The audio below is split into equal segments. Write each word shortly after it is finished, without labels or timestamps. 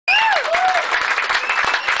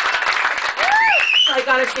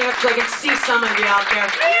gotta stand up so I can see some of you out there.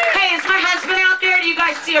 Hey, is my husband out there? Do you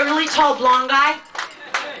guys see a really tall blonde guy?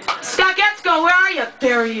 Scott Getzko, where are you?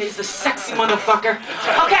 There he is, the sexy motherfucker.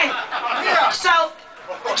 Okay, so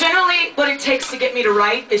generally what it takes to get me to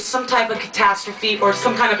write is some type of catastrophe or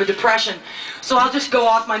some kind of a depression. So I'll just go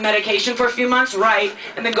off my medication for a few months, write,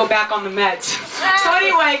 and then go back on the meds. So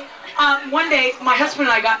anyway, one day my husband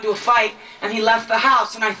and I got into a fight and he left the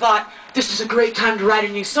house and I thought, this is a great time to write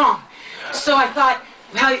a new song. So I thought,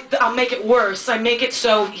 I'll make it worse. I make it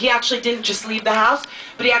so he actually didn't just leave the house,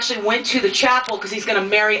 but he actually went to the chapel because he's going to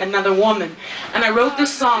marry another woman. And I wrote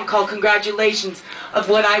this song called Congratulations of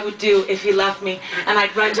what I would do if he left me. And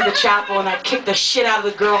I'd run to the chapel and I'd kick the shit out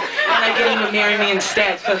of the girl and I'd get him to marry me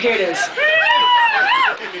instead. So here it is.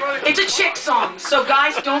 It's a chick song, so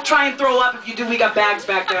guys, don't try and throw up. If you do, we got bags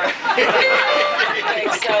back there. Okay,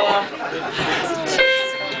 so,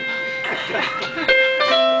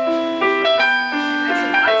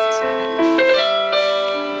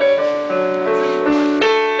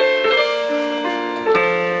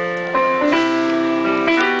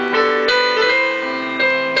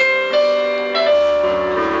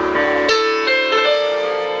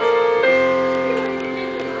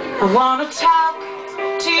 I wanna talk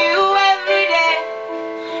to you every day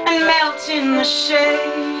and melt in the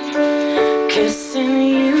shade, kissing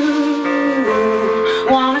you.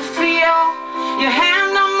 Wanna feel your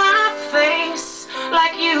hand on my face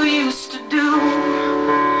like you used to do,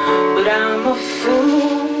 but I'm a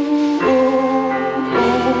fool,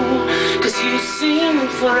 'cause you seem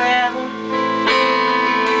forever.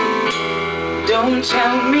 Don't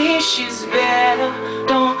tell me she's better,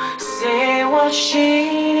 don't say what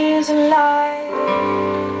she's like.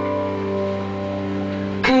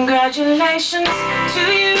 Congratulations to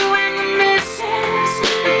you and the missus,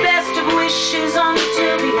 the best of wishes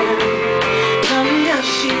until the end. Tell me, does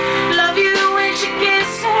she love you when she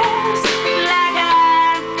kisses like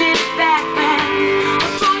I did back then?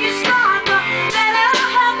 Before you start the better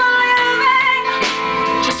half of living,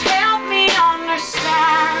 just help me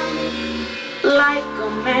understand. Like a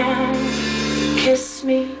man, kiss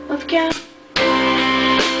me again.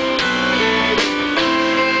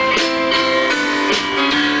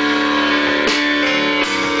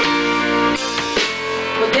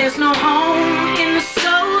 But there's no home in the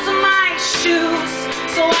soles of my shoes,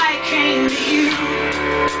 so I came to you,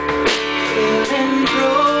 feeling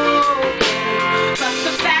broken. But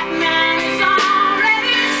the fat man is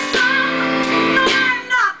already sung. No, I'm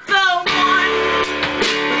not the one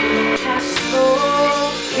who has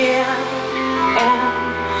spoken, and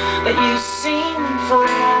that you seem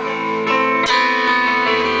forever.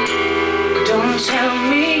 Don't tell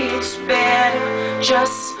me it's better,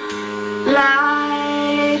 just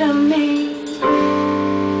lie to me.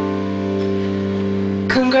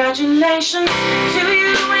 Congratulations to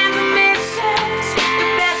you and the missus, the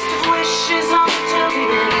best of wishes until the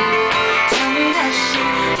end. Tell me, does she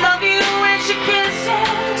love you when she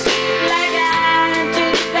kisses like I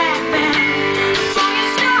did back then? Before you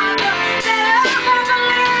start the better half of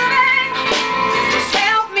living, just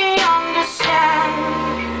help me understand.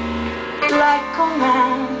 Like a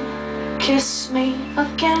man, kiss me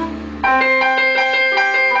again.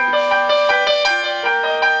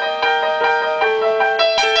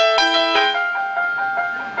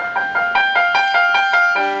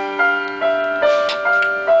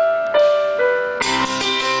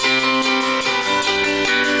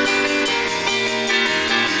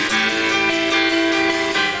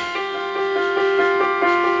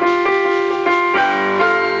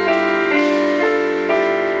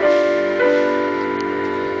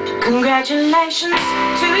 Congratulations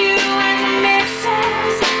to you and the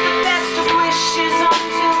missus, the best of wishes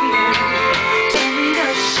until the end. Tell me,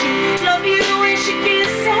 does she love you when she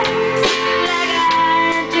kisses like I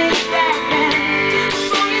did back then?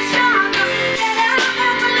 Before you start to get out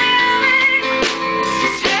of the living,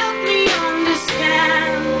 just help me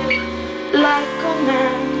understand. Like a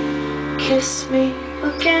man, kiss me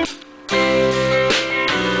again.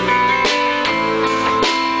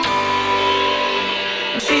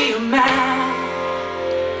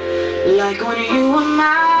 Like when you were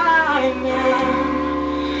my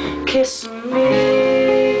man, kiss me.